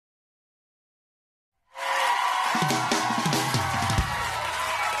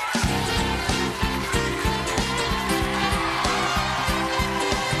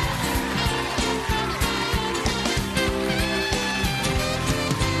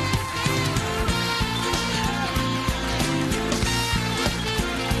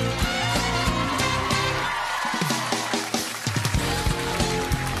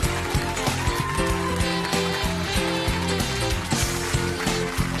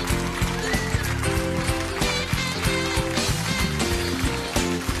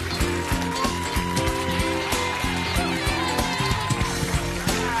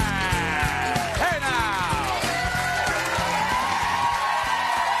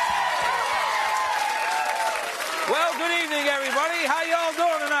Well, good evening, everybody. How y'all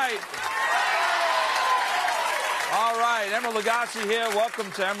doing tonight? All right, Emeril Lagasse here.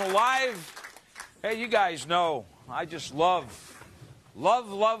 Welcome to Emeril Live. Hey, you guys know I just love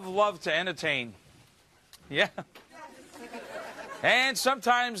to entertain. Yeah. And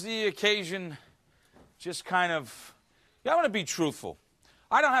sometimes the occasion just kind of... Yeah, I want to be truthful.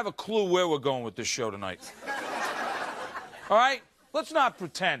 I don't have a clue where we're going with this show tonight. All right? Let's not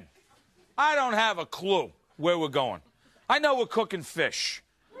pretend. I don't have a clue where we're going. I know we're cooking fish.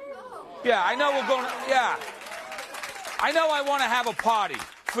 Yeah, I know we're going to... Yeah. I know I want to have a party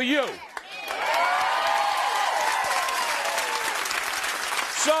for you.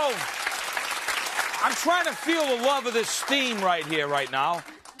 So, I'm trying to feel the love of this steam right here, right now.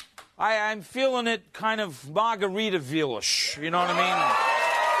 I'm feeling it kind of Margaritaville-ish. You know what I mean?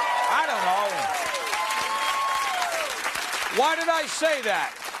 I don't know. Why did I say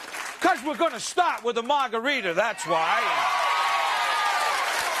that? Because we're going to start with a margarita, that's why.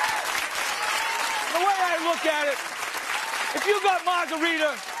 The way I look at it, if you got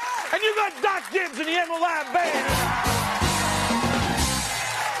margarita and you got Doc Gibbs and the Emeril Lagasse Band,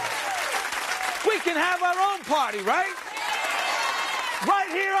 we can have our own party, right? Right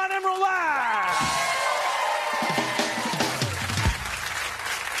here on Emeril Lagasse.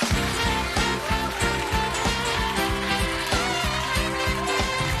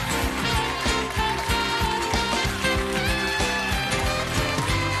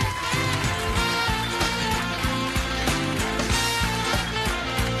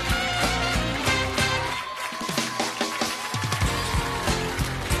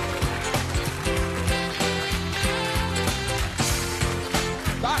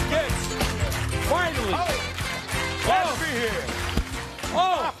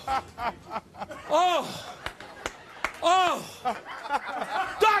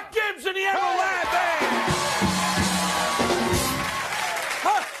 Doc Gibbs and the Emeril Lagasse Band.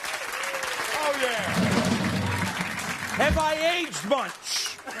 Huh. Oh, yeah. Have I aged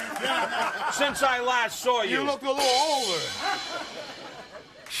much since I last saw you? You look a little older.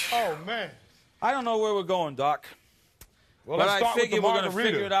 Oh, man. I don't know where we're going, Doc. Well, but let's I start with figure the we're going to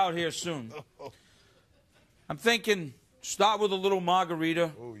margarita. figure it out here soon. I'm thinking start with a little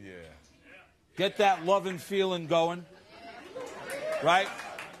margarita. Oh, yeah. Get that loving feeling going. Right?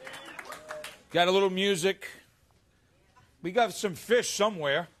 Got a little music. We got some fish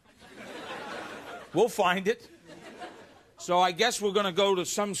somewhere. We'll find it. So I guess we're going to go to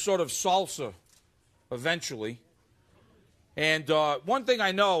some sort of salsa eventually. And one thing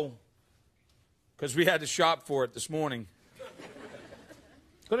I know, because we had to shop for it this morning, I'm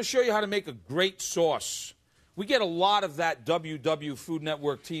going to show you how to make a great sauce. We get a lot of that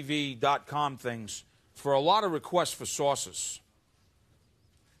www.foodnetworktv.com things for a lot of requests for sauces.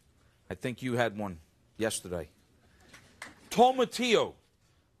 I think you had one yesterday. Tomatillo.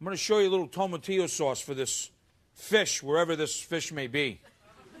 I'm going to show you a little tomatillo sauce for this fish, wherever this fish may be,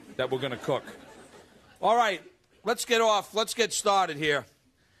 that we're going to cook. All right, let's get started here.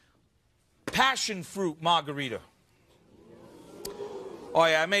 Passionfruit Margarita. Oh,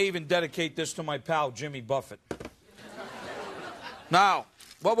 yeah, I may even dedicate this to my pal, Jimmy Buffett. Now,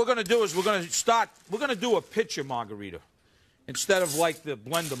 what we're going to do is we're going to do a pitcher margarita instead of like the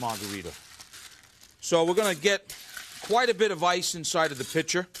blender margarita. So we're going to get quite a bit of ice inside of the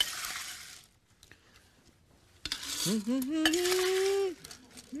pitcher.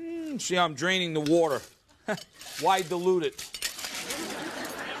 See how I'm draining the water. Why dilute it?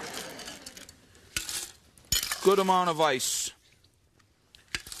 Good amount of ice.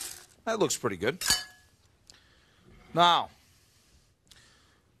 That looks pretty good. Now,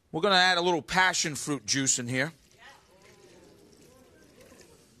 we're going to add a little passion fruit juice in here.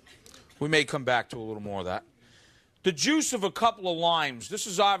 We may come back to a little more of that. The juice of a couple of limes. This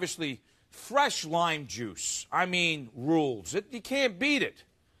is obviously fresh lime juice. I mean, rules. You can't beat it.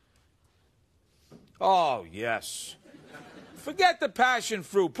 Oh, yes. Forget the passion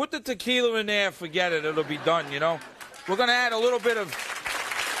fruit. Put the tequila in there. Forget it. It'll be done, you know. We're going to add a little bit of...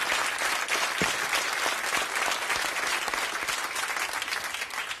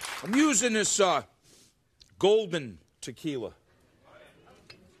 I'm using this golden tequila.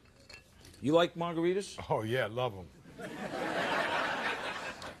 You like margaritas? Oh, yeah, love them.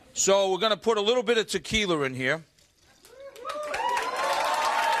 So we're going to put a little bit of tequila in here.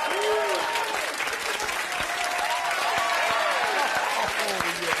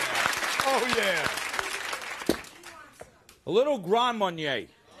 Oh, yeah. A little Grand Marnier.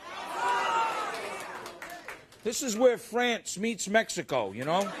 This is where France meets Mexico, you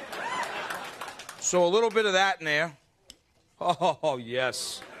know? So a little bit of that in there. Oh,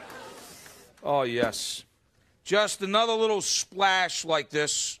 yes. Oh, yes. just another little splash like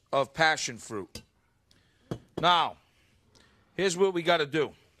this of passion fruit. Now, here's what we got to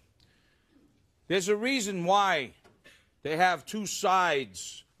do. There's a reason why they have two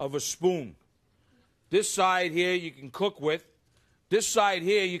sides of a spoon. This side here you can cook with. This side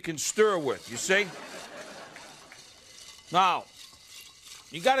here you can stir with, you see? Now,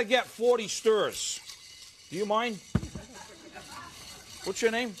 you got to get 40 stirs. Do you mind? What's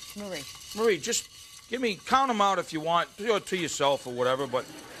your name? Marie. Marie, just count them out if you want. Do it to yourself or whatever, but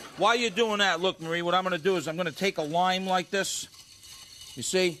while you're doing that, look, Marie, what I'm going to do is I'm going to take a lime like this, you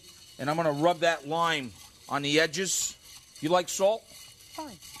see, and I'm going to rub that lime on the edges. You like salt?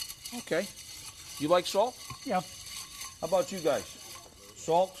 Fine. Okay. You like salt? Yeah. How about you guys?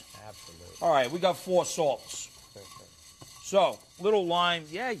 Salt? Absolutely. All right, we got 4 salts. So, little lime.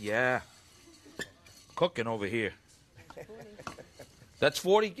 Yeah. Cooking over here. That's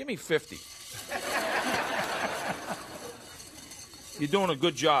 40? Give me 50. You're doing a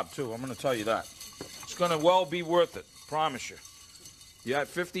good job, too. I'm going to tell you that. It's going to well be worth it. Promise you. You at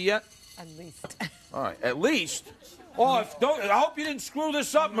 50 yet? At least. All right. At least? Oh, I hope you didn't screw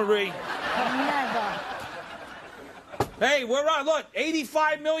this up, Marie. Never. Hey, we're on. Look,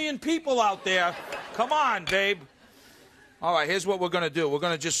 85 million people out there. Come on, babe. All right, here's what we're going to do. We're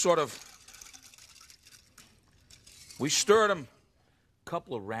going to just sort of... We stirred them. A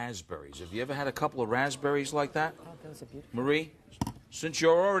couple of raspberries. Have you ever had a couple of raspberries like that? Oh, those are beautiful. Marie, since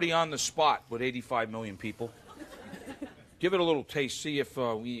you're already on the spot with 85 million people, give it a little taste. See if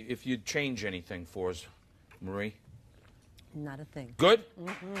you'd change anything for us, Marie. Not a thing. Good?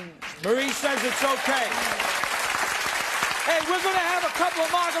 Mm-hmm. Marie says it's okay. Hey, we're going to have a couple of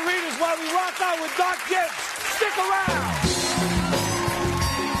margaritas while we rock out with Doc Gibbs. Stick around.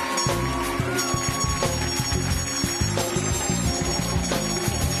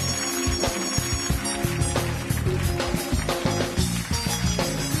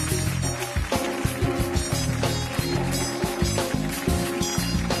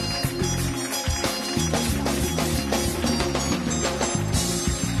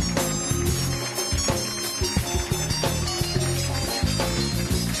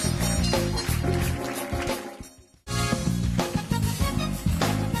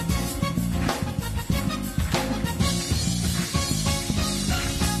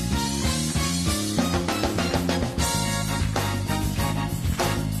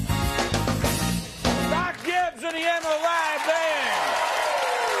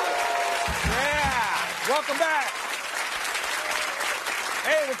 Welcome back.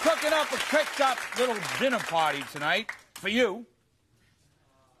 Hey, we're cooking up a quick-up little dinner party tonight for you.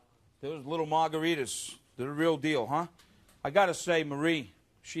 Those little margaritas, they're the real deal, huh? I got to say, Marie,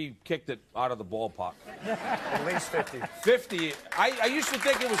 she kicked it out of the ballpark. At least 50. 50. I used to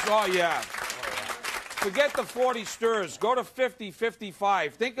think it was, oh, yeah. Forget the 40 stirs. Go to 50,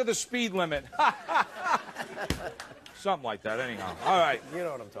 55. Think of the speed limit. Something like that, anyhow. All right. You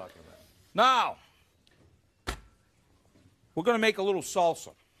know what I'm talking about. Now, we're going to make a little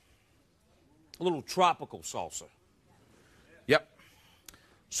salsa. A little tropical salsa. Yep.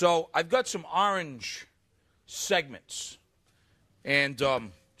 So, I've got some orange segments. And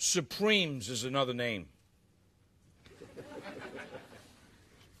Supremes is another name.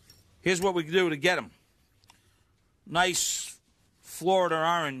 Here's what we do to get them. Nice Florida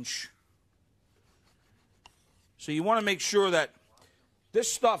orange. So you want to make sure that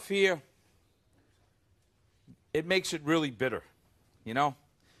this stuff here, it makes it really bitter, you know?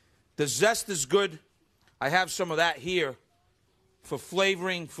 The zest is good. I have some of that here for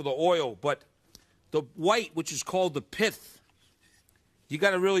flavoring, for the oil, but the white, which is called the pith, you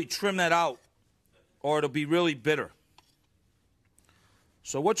got to really trim that out or it'll be really bitter.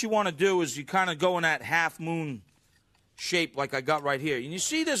 So what you want to do is you kind of go in that half moon shape like I got right here. And you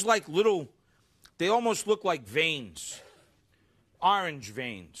see there's like little, they almost look like veins. Orange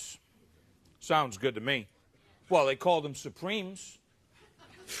veins. Sounds good to me. Well, they call them Supremes.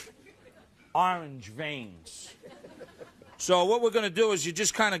 Orange veins. So what we're going to do is you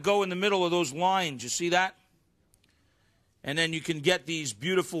just kind of go in the middle of those lines. You see that? And then you can get these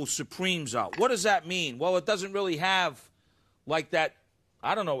beautiful Supremes out. What does that mean? Well, it doesn't really have like that,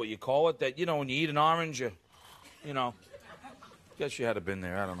 I don't know what you call it, that, you know, when you eat an orange, you know. Guess you had to been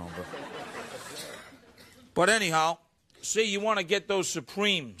there, I don't know. But anyhow, see, you want to get those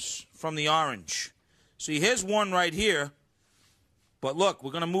Supremes from the orange. See, here's one right here. But look,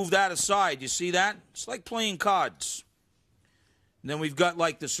 we're going to move that aside. You see that? It's like playing cards. And then we've got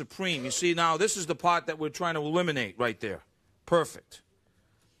like the Supreme. You see, now this is the part that we're trying to eliminate right there. Perfect.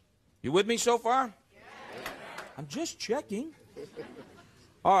 You with me so far? Yeah. I'm just checking.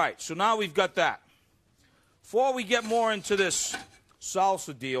 All right, so now we've got that. before we get more into this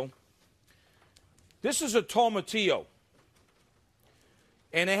salsa deal, this is a tomatillo.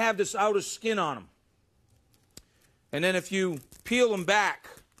 And they have this outer skin on them. And then if you peel them back,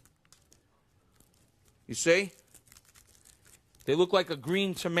 you see? They look like a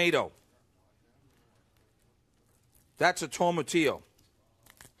green tomato. That's a tomatillo.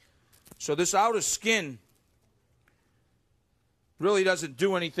 So this outer skin really doesn't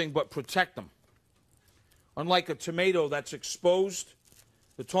do anything but protect them. Unlike a tomato that's exposed,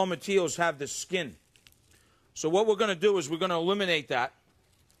 the tomatillos have this skin. So what we're going to do is we're going to eliminate that.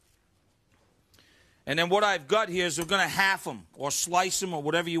 And then what I've got here is we're going to half them or slice them or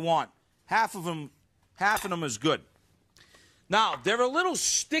whatever you want. Half of them is good. Now, they're a little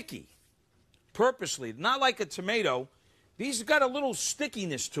sticky, purposely. Not like a tomato. These have got a little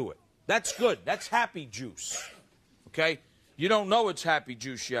stickiness to it. That's good. That's happy juice. Okay? You don't know it's happy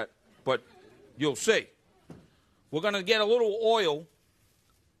juice yet, but you'll see. We're going to get a little oil.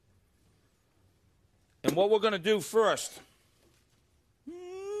 And what we're going to do first,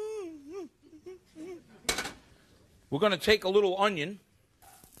 we're going to take a little onion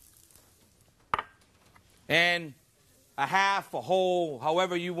and a half, a whole,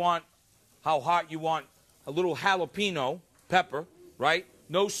 however you want, how hot you want, a little jalapeno pepper, right?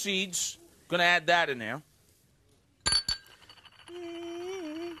 No seeds. Going to add that in there.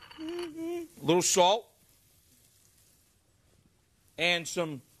 A little salt. And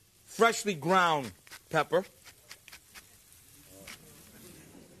some freshly ground pepper.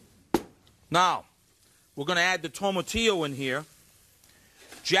 Now, we're going to add the tomatillo in here.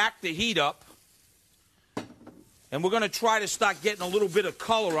 Jack the heat up. And we're going to try to start getting a little bit of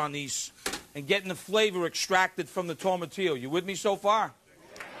color on these and getting the flavor extracted from the tomatillo. You with me so far?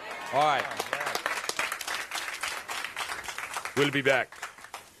 All right. We'll be back.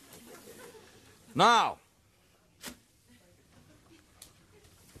 Now,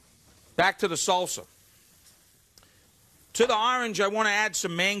 back to the salsa. To the orange, I want to add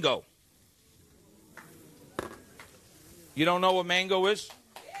some mango. You don't know what mango is?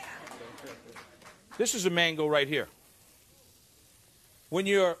 This is a mango right here. When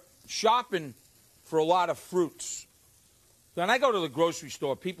you're shopping for a lot of fruits, when I go to the grocery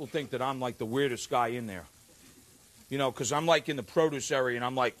store, people think that I'm like the weirdest guy in there. You know, because I'm like in the produce area and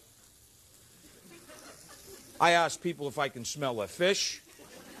I'm like, I ask people if I can smell their fish.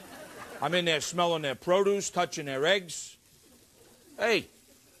 I'm in there smelling their produce, touching their eggs. Hey,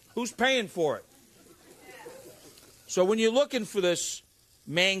 who's paying for it? So when you're looking for this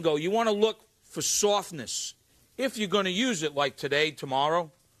mango, you want to look for softness. If you're going to use it like today,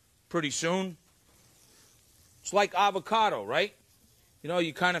 tomorrow, pretty soon. It's like avocado, right? You know,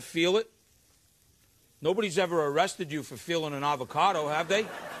 you kind of feel it. Nobody's ever arrested you for feeling an avocado, have they?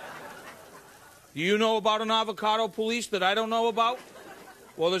 Do you know about an avocado police that I don't know about?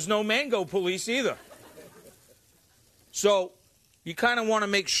 Well, there's no mango police either. So you kind of want to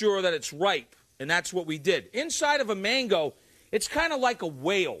make sure that it's ripe, and that's what we did. Inside of a mango, it's kind of like a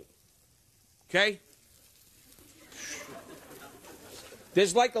whale, okay?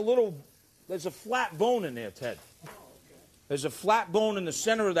 There's like there's a flat bone in there, Ted. There's a flat bone in the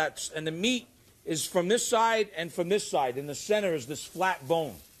center of that, and the meat is from this side and from this side. In the center is this flat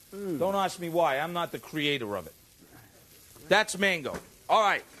bone. Don't ask me why. I'm not the creator of it. That's mango. All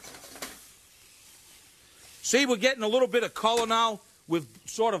right. See, we're getting a little bit of color now with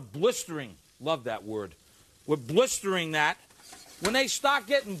sort of blistering. Love that word. We're blistering that. When they start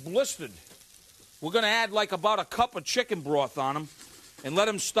getting blistered, we're going to add like about a cup of chicken broth on them and let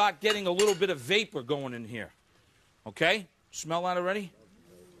them start getting a little bit of vapor going in here. Okay? Smell that already?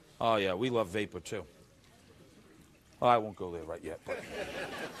 Oh, yeah, we love vapor too. Oh, I won't go there right yet. But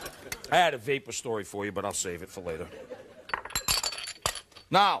I had a vapor story for you, but I'll save it for later.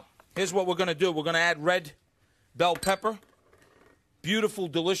 Now, here's what we're going to do. We're going to add red bell pepper, beautiful,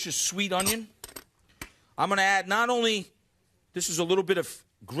 delicious sweet onion. I'm going to add not only, this is a little bit of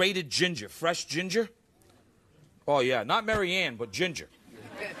grated ginger, fresh ginger. Oh, yeah, not Mary Ann, but ginger.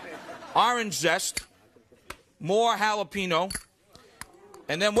 Orange zest, more jalapeno.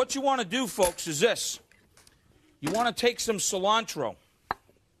 And then what you want to do, folks, is this. You want to take some cilantro.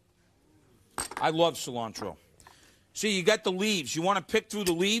 I love cilantro. See, you got the leaves. You want to pick through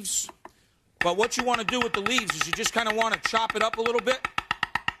the leaves. But what you want to do with the leaves is you just kind of want to chop it up a little bit.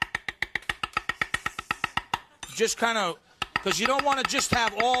 Just kind of, because you don't want to just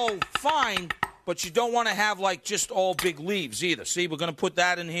have all fine, but you don't want to have like just all big leaves either. See, we're going to put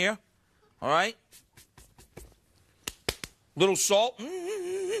that in here. All right. Little salt.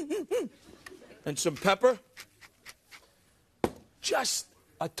 And some pepper. Just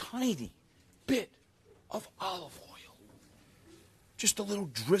a tiny bit of olive oil. Just a little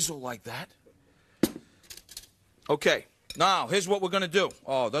drizzle like that. Okay, now here's what we're going to do.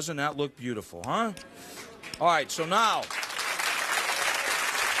 Oh, doesn't that look beautiful, huh? All right, so now...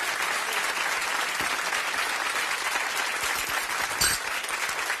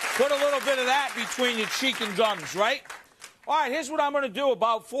 put a little bit of that between your cheek and gums, right? All right, here's what I'm going to do.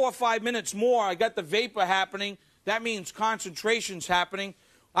 About 4 or 5 minutes more. I got the vapor happening. That means concentration's happening.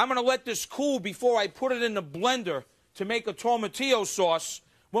 I'm going to let this cool before I put it in the blender to make a tomatillo sauce.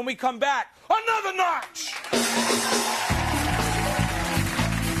 When we come back, another notch!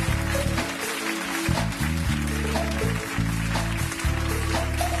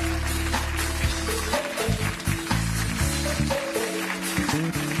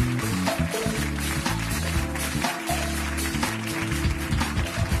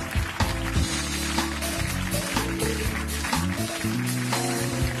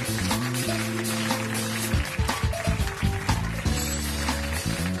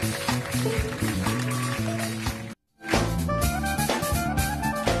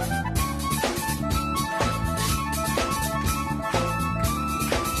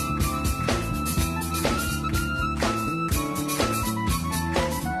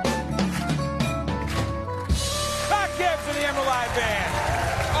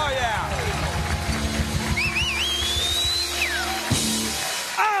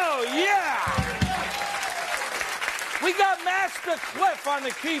 On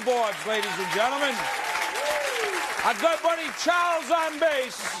the keyboards, ladies and gentlemen. Our good buddy Charles on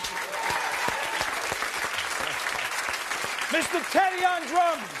bass. Mr. Teddy on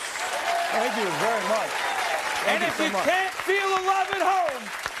drums. Thank you very much. And if you can't feel the love at home,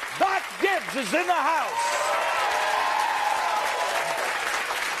 Doc Gibbs is in the house.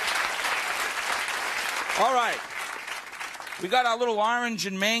 All right. We got our little orange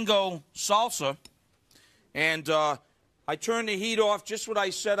and mango salsa. And I turned the heat off, just what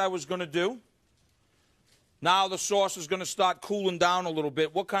I said I was going to do. Now the sauce is going to start cooling down a little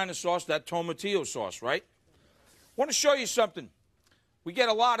bit. What kind of sauce? That tomatillo sauce, right? I want to show you something. We get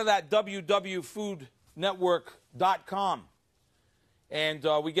a lot of that www.foodnetwork.com. And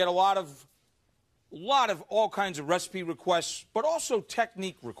we get a lot of all kinds of recipe requests, but also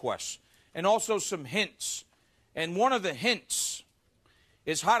technique requests, and also some hints. And one of the hints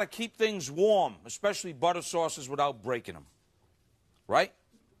is how to keep things warm, especially butter sauces, without breaking them. Right?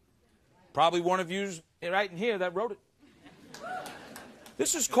 Probably one of you right in here that wrote it.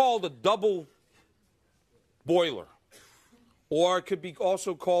 This is called a double boiler, or it could be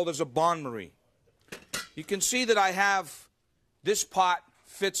also called as a bain-marie. You can see that I have this pot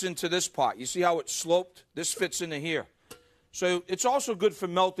fits into this pot. You see how it's sloped? This fits into here. So it's also good for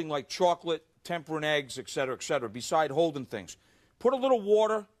melting like chocolate, tempering eggs, etc., beside holding things. Put a little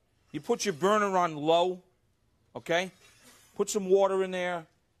water. You put your burner on low, okay? Put some water in there.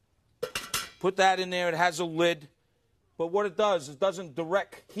 Put that in there. It has a lid. But what it does, it doesn't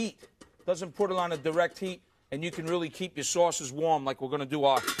direct heat. It doesn't put it on a direct heat, and you can really keep your sauces warm like we're going to do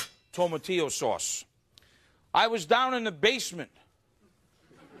our tomatillo sauce. I was down in the basement,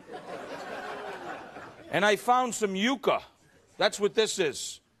 and I found some yucca. That's what this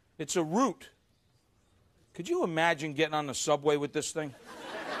is. It's a root. Could you imagine getting on the subway with this thing?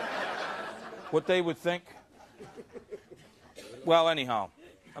 What they would think? Well, anyhow,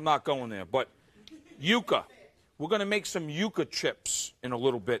 I'm not going there. But yucca. We're going to make some yucca chips in a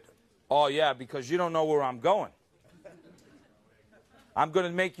little bit. Oh, yeah, because you don't know where I'm going. I'm going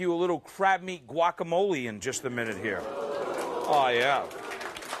to make you a little crabmeat guacamole in just a minute here. Oh, yeah.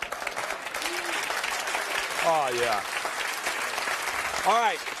 Oh, yeah. All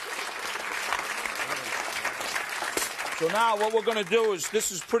right. So now what we're going to do is,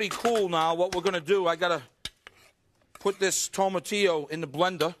 this is pretty cool now. What we're going to do, I got to put this tomatillo in the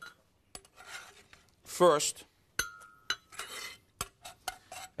blender first.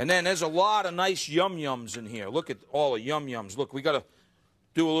 And then there's a lot of nice yum-yums in here. Look at all the yum-yums. Look, we got to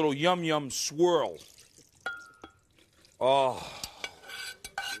do a little yum-yum swirl. Oh.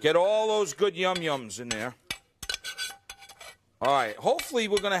 Get all those good yum-yums in there. All right, hopefully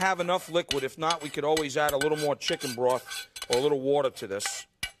we're going to have enough liquid. If not, we could always add a little more chicken broth or a little water to this.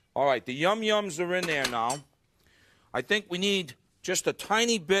 All right, the yum-yums are in there now. I think we need just a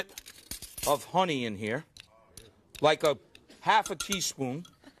tiny bit of honey in here, like a half a teaspoon.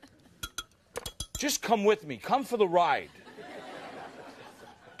 Just come with me. Come for the ride.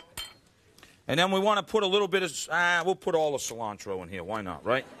 And then we want to put a little bit of, we'll put all the cilantro in here. Why not,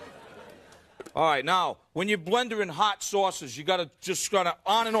 right? All right, now, when you're blending hot sauces, you got to just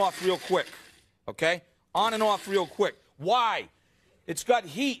on and off real quick, okay? On and off real quick. Why? It's got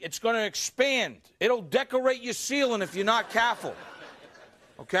heat. It's going to expand. It'll decorate your ceiling if you're not careful.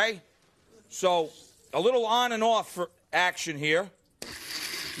 Okay? So, a little on and off for action here.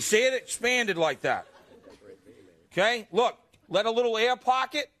 You see it expanded like that. Okay? Look, let a little air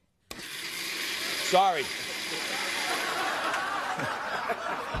pocket. Sorry.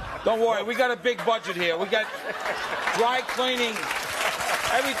 Don't worry, we got a big budget here. We got dry cleaning,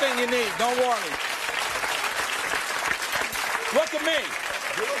 everything you need. Don't worry. Look at me.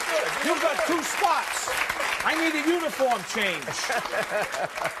 You've got 2 spots. I need a uniform change.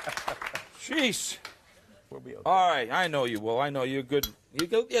 Jeez. We'll be okay. All right, I know you will. I know you're good. You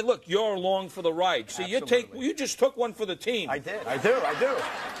go. Yeah, look, you're along for the ride. See, you just took one for the team. I did. I do.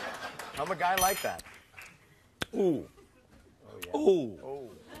 I'm a guy like that. Ooh. Oh, yeah. Ooh. Oh.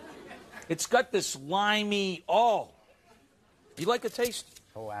 It's got this limey. Oh. You like a taste?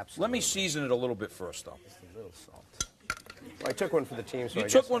 Oh, absolutely. Let me season it a little bit first, though. Just a little salt. Well, I took one for the team. So you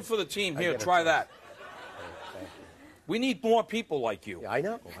took one for the team. Here, try that. Thank you. We need more people like you. Yeah, I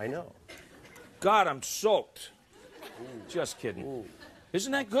know. God, I'm soaked. Ooh. Just kidding. Ooh.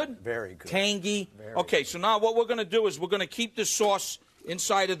 Isn't that good? Very good. Tangy. Very okay, so now what we're going to do is we're going to keep this sauce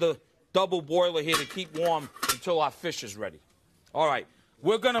inside of the double boiler here to keep warm until our fish is ready. All right.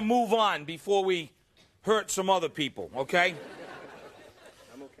 We're going to move on before we hurt some other people, okay?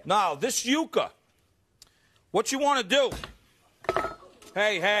 I'm okay. Now, this yucca, what you want to do?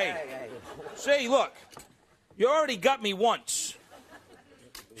 Hey. See, look, you already got me once.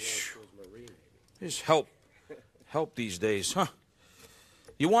 Just help these days, huh?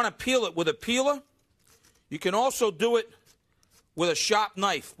 You want to peel it with a peeler? You can also do it with a sharp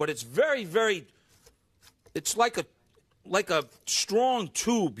knife, but it's very, very, it's like a strong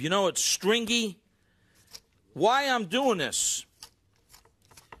tube, you know, it's stringy. Why I'm doing this?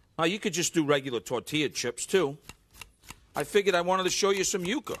 Now, you could just do regular tortilla chips, too. I figured I wanted to show you some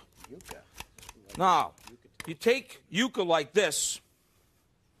yucca. Now, you take yucca like this.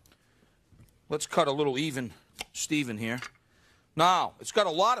 Let's cut a little even Steven here. Now, it's got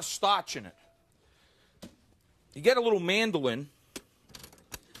a lot of starch in it. You get a little mandolin.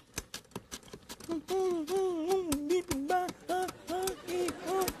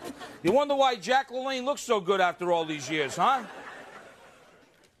 You wonder why Jack LaLanne looks so good after all these years, huh?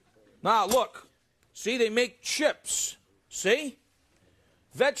 Now, look. See, they make chips. See?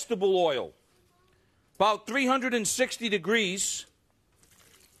 Vegetable oil. About 360 degrees.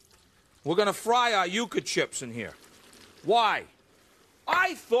 We're going to fry our yucca chips in here. Why?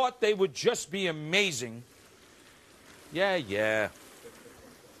 I thought they would just be amazing. Yeah.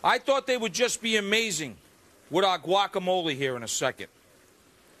 I thought they would just be amazing with our guacamole here in a second.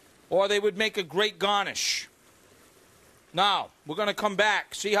 Or they would make a great garnish. Now, we're going to come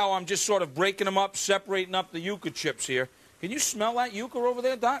back. See how I'm just sort of breaking them up, separating up the yucca chips here. Can you smell that yucca over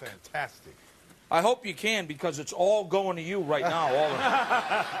there, Doc? Fantastic. I hope you can, because it's all going to you right now. All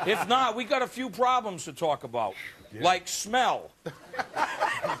of it. If not, we got a few problems to talk about, like smell.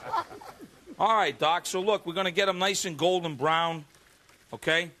 All right, Doc, so look, we're going to get them nice and golden brown,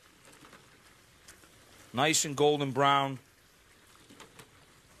 okay? Nice and golden brown.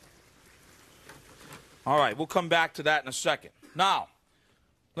 All right, we'll come back to that in a second. Now,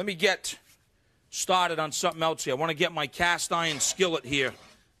 let me get started on something else here. I want to get my cast iron skillet here,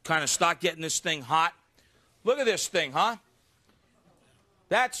 kind of start getting this thing hot. Look at this thing, huh?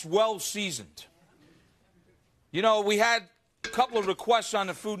 That's well seasoned. You know, we had a couple of requests on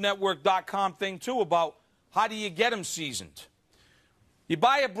the foodnetwork.com thing, too, about how do you get them seasoned. You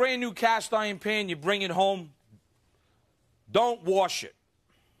buy a brand new cast iron pan, you bring it home, don't wash it.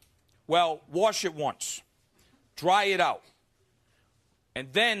 Well, wash it once. Dry it out. And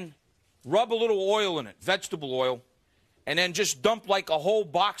then rub a little oil in it, vegetable oil, and then just dump like a whole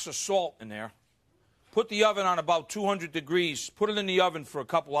box of salt in there. Put the oven on about 200 degrees. Put it in the oven for a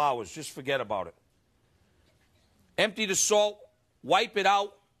couple hours. Just forget about it. Empty the salt. Wipe it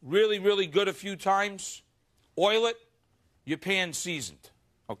out really, really good a few times. Oil it. Your pan seasoned.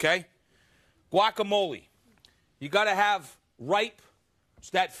 Okay? Guacamole. You got to have ripe. It's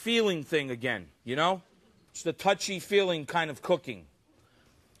that feeling thing again, you know? It's the touchy feeling kind of cooking.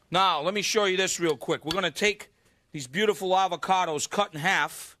 Now, let me show you this real quick. We're going to take these beautiful avocados cut in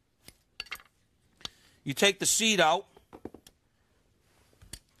half. You take the seed out.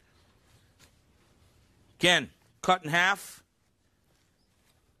 Again, cut in half.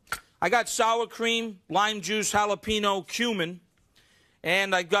 I got sour cream, lime juice, jalapeno, cumin,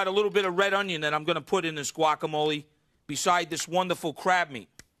 and I got a little bit of red onion that I'm going to put in this guacamole beside this wonderful crab meat.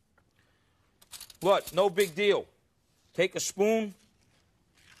 Look, no big deal. Take a spoon,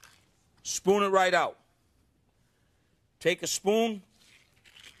 spoon it right out. Take a spoon,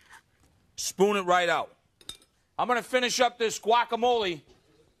 Spoon it right out. I'm going to finish up this guacamole.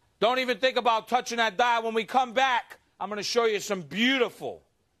 Don't even think about touching that dial. When we come back, I'm going to show you some beautiful,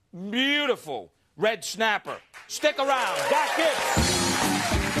 beautiful red snapper. Stick around. Doc Gibbs.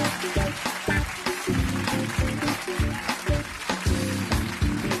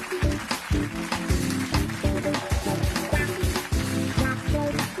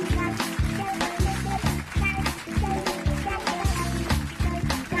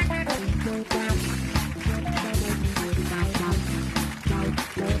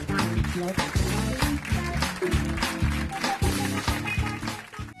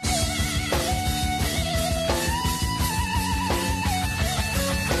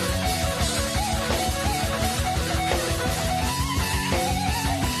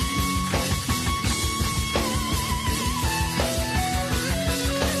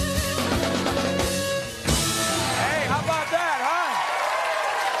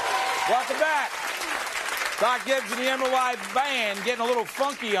 Welcome back. Doc Gibbs and the Emeril Lagasse Band getting a little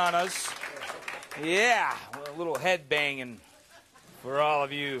funky on us. Yeah, a little head banging for all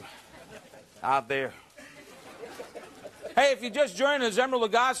of you out there. Hey, if you just joined us, Emeril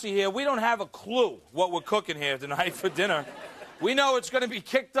Lagasse here. We don't have a clue what we're cooking here tonight for dinner. We know it's going to be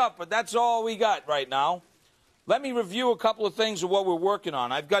kicked up, but that's all we got right now. Let me review a couple of things of what we're working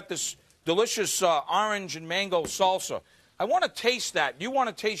on. I've got this delicious orange and mango salsa. I want to taste that. You want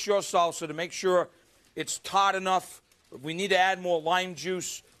to taste your salsa to make sure it's tart enough. If we need to add more lime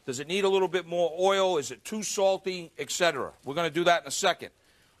juice, does it need a little bit more oil? Is it too salty, etc.? We're going to do that in a second.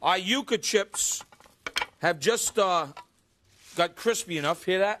 Our yucca chips have just got crispy enough.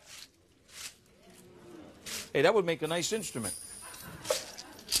 Hear that? Hey, that would make a nice instrument.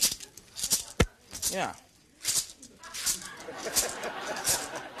 Yeah.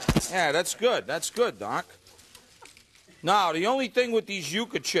 Yeah, that's good. That's good, Doc. Now, the only thing with these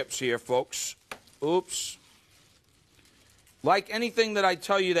yucca chips here, folks, oops, like anything that I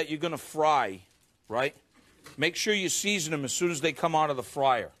tell you that you're going to fry, right, make sure you season them as soon as they come out of the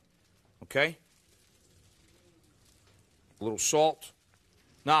fryer, okay? A little salt.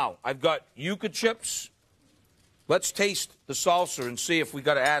 Now, I've got yucca chips. Let's taste the salsa and see if we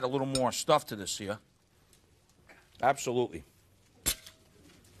got to add a little more stuff to this here. Absolutely.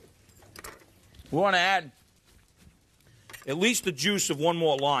 We want to add at least the juice of one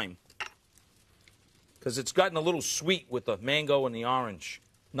more lime, because it's gotten a little sweet with the mango and the orange.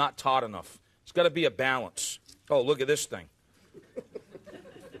 Not tart enough. It's got to be a balance. Oh, look at this thing.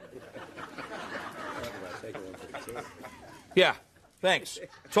 Yeah, thanks.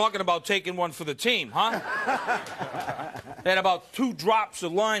 Talking about taking one for the team, huh? And about 2 drops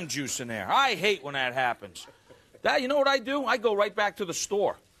of lime juice in there. I hate when that happens. You know what I do? I go right back to the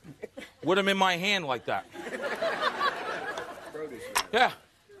store with them in my hand like that. Yeah.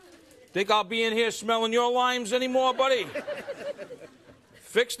 Think I'll be in here smelling your limes anymore, buddy?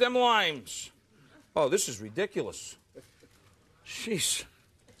 Fix them limes. Oh, this is ridiculous. Jeez.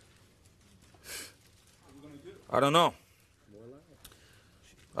 I don't know.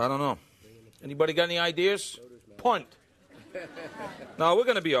 I don't know. Anybody got any ideas? Punt. No, we're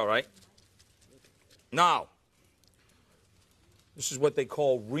going to be all right. Now, this is what they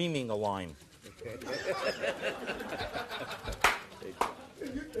call reaming a lime.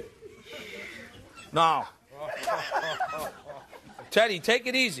 Now, Teddy, take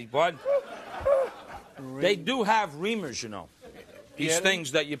it easy, bud. They do have reamers, you know. These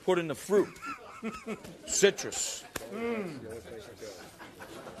things that you put in the fruit. Citrus.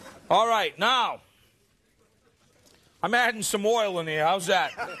 All right, now, I'm adding some oil in here. How's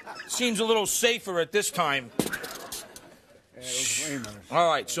that? Seems a little safer at this time. All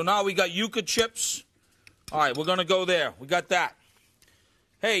right, so now we got yucca chips. All right, we're going to go there. We got that.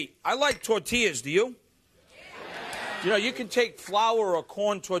 Hey, I like tortillas. Do you? You know, you can take flour or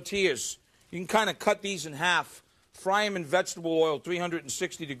corn tortillas. You can kind of cut these in half, fry them in vegetable oil,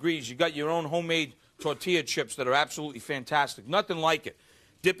 360 degrees. You got your own homemade tortilla chips that are absolutely fantastic. Nothing like it.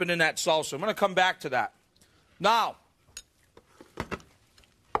 Dip it in that salsa. I'm going to come back to that. Now,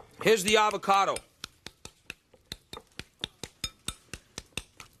 here's the avocado.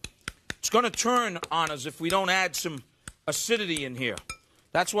 It's going to turn on us if we don't add some acidity in here.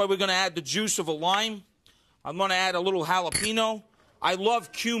 That's why we're going to add the juice of a lime. I'm going to add a little jalapeno. I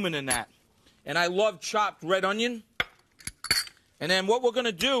love cumin in that. And I love chopped red onion. And then what we're going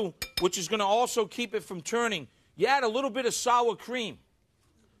to do, which is going to also keep it from turning, you add a little bit of sour cream.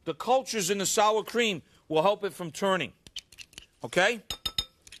 The cultures in the sour cream will help it from turning. Okay?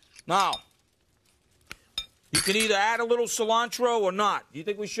 Now, you can either add a little cilantro or not. Do you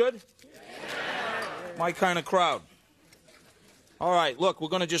think we should? Yeah. My kind of crowd. All right, look, we're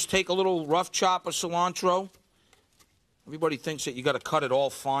going to just take a little rough chop of cilantro. Everybody thinks that you got to cut it all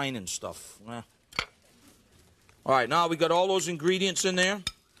fine and stuff. Eh. All right, now we got all those ingredients in there.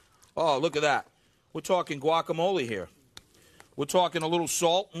 Oh, look at that. We're talking guacamole here. We're talking a little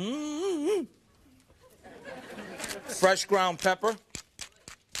salt. Mm-hmm. Fresh ground pepper.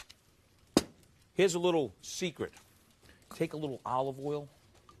 Here's a little secret. Take a little olive oil.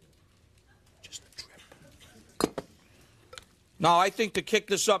 Just a drip. Now, I think to kick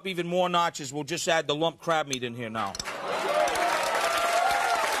this up even more notches, we'll just add the lump crab meat in here now.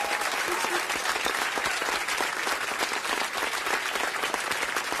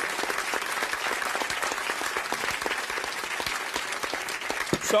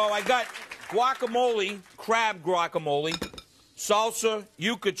 So I got guacamole, crab guacamole, salsa,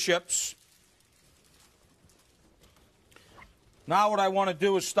 yucca chips. Now what I want to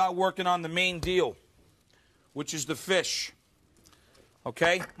do is start working on the main deal, which is the fish.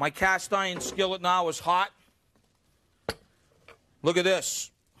 Okay? My cast iron skillet now is hot. Look at this.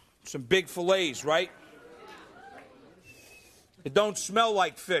 Some big fillets, right? It don't smell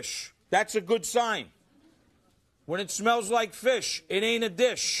like fish. That's a good sign. When it smells like fish, it ain't a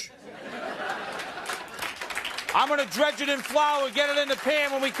dish. I'm going to dredge it in flour, get it in the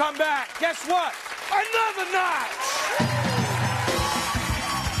pan when we come back. Guess what? Another notch!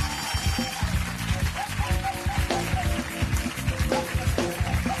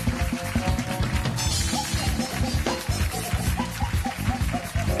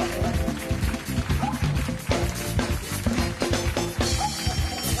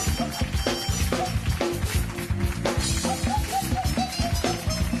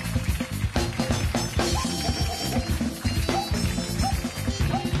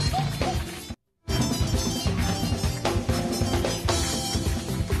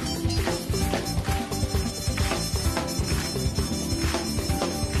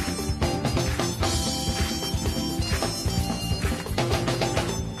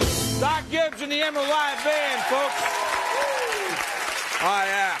 In the Emeril Lagasse band, folks. Oh,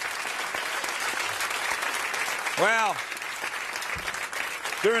 yeah. Well,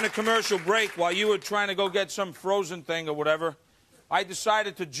 during a commercial break, while you were trying to go get some frozen thing or whatever, I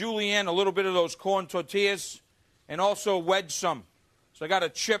decided to julienne a little bit of those corn tortillas and also wedge some. So I got a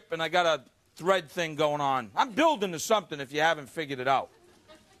chip and I got a thread thing going on. I'm building to something if you haven't figured it out.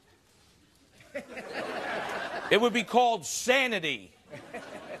 It would be called sanity.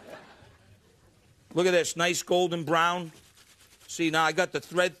 Look at this, nice golden brown. See, now I got the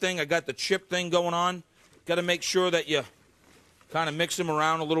thread thing, I got the chip thing going on. Got to make sure that you kind of mix them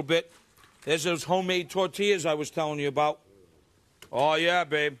around a little bit. There's those homemade tortillas I was telling you about. Oh, yeah,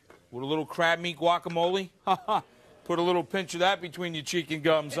 babe. With a little crab meat guacamole. Put a little pinch of that between your cheek and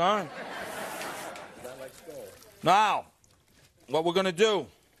gums, huh? Now, what we're going to do,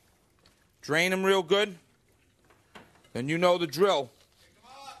 drain them real good. Then you know the drill.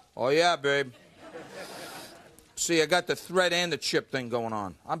 Oh, yeah, babe. See, I got the thread and the chip thing going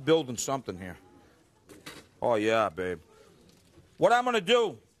on. I'm building something here. Oh, yeah, babe. What I'm going to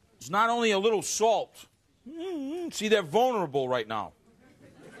do is not only a little salt. See, they're vulnerable right now.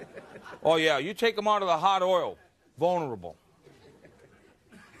 Oh, yeah, you take them out of the hot oil. Vulnerable.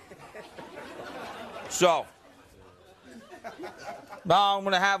 So, now I'm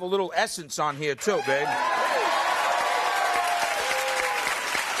going to have a little essence on here, too, babe.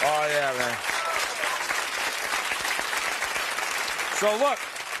 Oh, yeah, man. So look,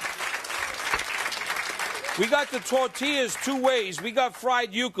 we got the tortillas two ways. We got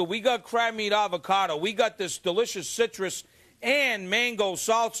fried yucca, we got crab meat avocado, we got this delicious citrus and mango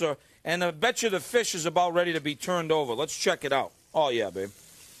salsa, and I bet you the fish is about ready to be turned over. Let's check it out. Oh, yeah, babe.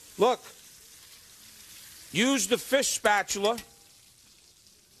 Look, use the fish spatula,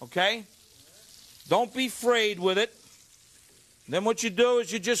 okay? Don't be frayed with it. Then what you do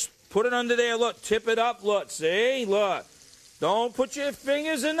is you just put it under there. Look, tip it up. Look, see? Look. Don't put your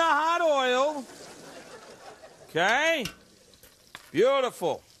fingers in the hot oil. Okay?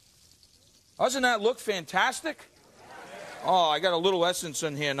 Beautiful. Doesn't that look fantastic? Oh, I got a little essence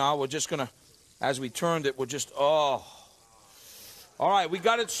in here now. We're just going to, as we turned it, we're just, oh. All right, we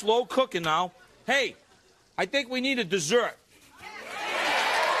got it slow cooking now. Hey, I think we need a dessert.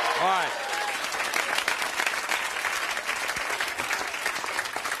 All right.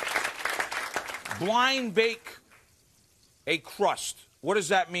 Blind bake a crust. What does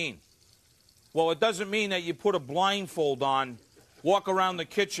that mean? Well, it doesn't mean that you put a blindfold on, walk around the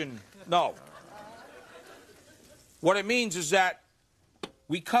kitchen. No. What it means is that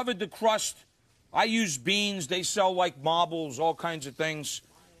we covered the crust. I use beans. They sell like marbles, all kinds of things.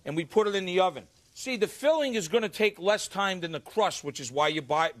 And we put it in the oven. See, the filling is going to take less time than the crust, which is why you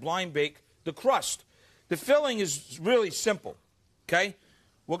blind bake the crust. The filling is really simple, okay?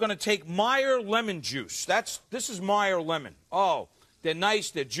 We're going to take Meyer lemon juice. This is Meyer lemon. Oh, they're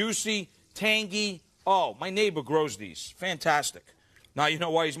nice, they're juicy, tangy. Oh, my neighbor grows these. Fantastic. Now you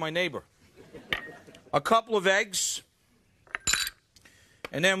know why he's my neighbor. A couple of eggs.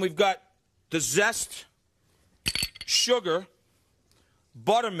 And then we've got the zest, sugar,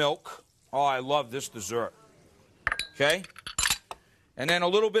 buttermilk. Oh, I love this dessert. Okay? And then a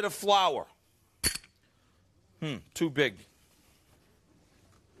little bit of flour. Too big.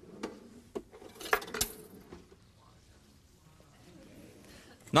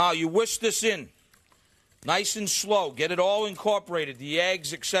 Now you whisk this in. Nice and slow. Get it all incorporated. The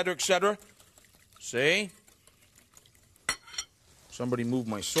eggs, etc., etc. See? Somebody moved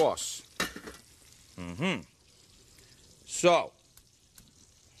my sauce. So.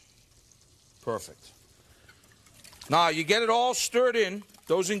 Perfect. Now, you get it all stirred in,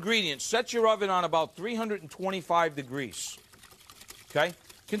 those ingredients. Set your oven on about 325 degrees. Okay? You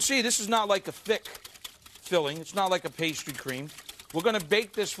can see this is not like a thick filling. It's not like a pastry cream. We're going to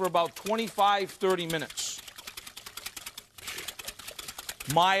bake this for about 25-30 minutes.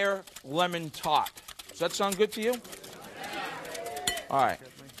 Meyer lemon tart. Does that sound good to you? All right.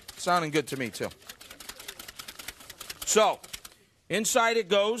 Sounding good to me, too. So, inside it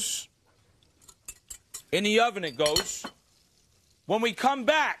goes. In the oven it goes. When we come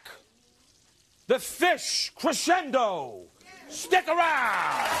back, the fish crescendo. Stick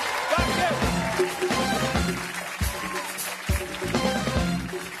around.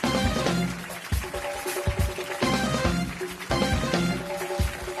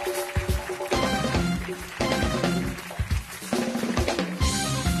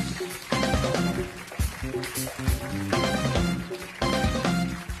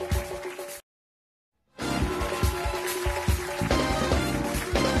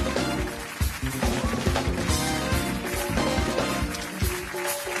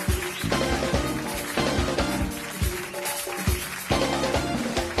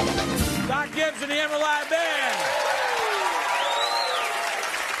 And the Emeril Lagasse Band.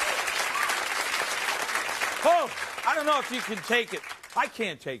 Oh, I don't know if you can take it. I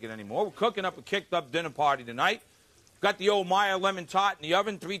can't take it anymore. We're cooking up a kicked-up dinner party tonight. Got the old Meyer lemon tart in the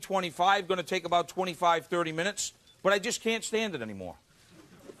oven, 325. Going to take about 25-30 minutes. But I just can't stand it anymore.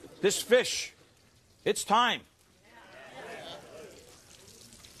 This fish, it's time.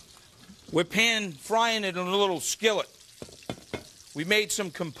 We're pan-frying it in a little skillet. We made some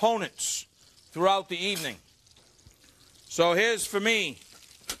components throughout the evening. So here's for me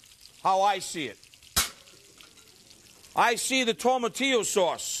how I see it. I see the tomatillo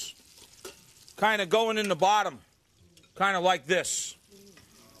sauce kind of going in the bottom, kind of like this.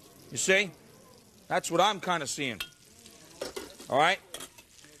 You see? That's what I'm kind of seeing. All right?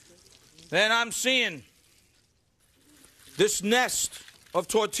 Then I'm seeing this nest of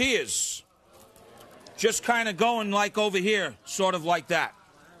tortillas just kind of going like over here, sort of like that.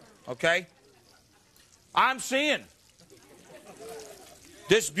 Okay? I'm seeing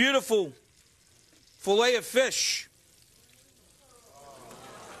this beautiful fillet of fish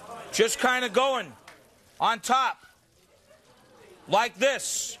just kind of going on top like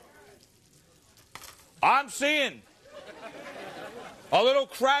this. I'm seeing a little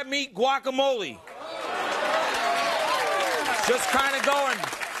crab meat guacamole just kind of going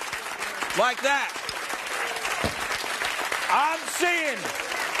like that. I'm seeing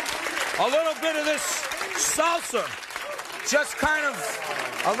a little bit of this salsa just kind of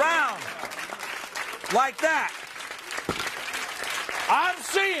around like that. I'm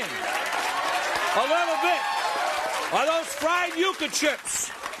seeing a little bit of those fried yucca chips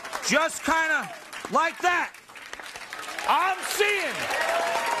just kind of like that. I'm seeing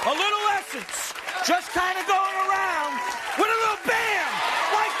a little essence just kind of going around with a little bam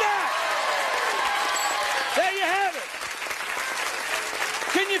like that. There you have it.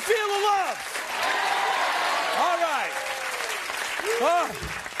 Can you feel the love? All right. Oh.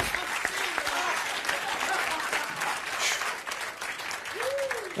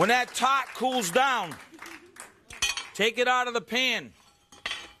 When that tart cools down, take it out of the pan.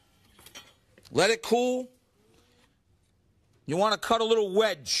 Let it cool. You want to cut a little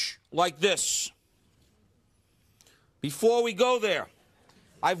wedge like this. Before we go there,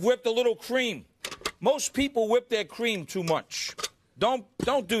 I've whipped a little cream. Most people whip their cream too much. Don't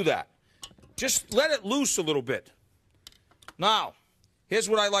do that. Just let it loose a little bit. Now, here's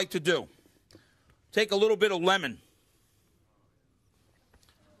what I like to do. Take a little bit of lemon.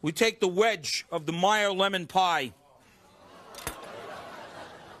 We take the wedge of the Meyer lemon pie.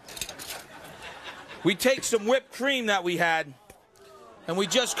 We take some whipped cream that we had, and we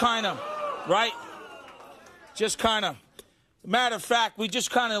just kind of, right? Just kind of, matter of fact, we just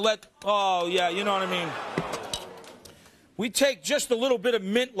kind of let, oh, yeah, you know what I mean? We take just a little bit of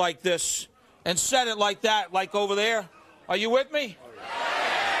mint like this and set it like that, like over there. Are you with me?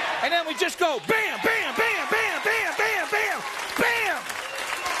 And then we just go bam, bam, bam, bam, bam, bam, bam, bam.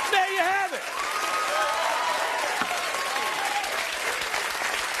 There you have it.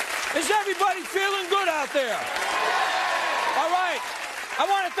 Is everybody feeling good out there? All right. I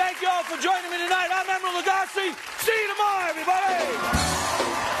want to thank you all for joining me tonight. I'm Emeril Lagasse. See you tomorrow,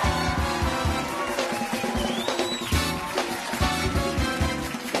 everybody.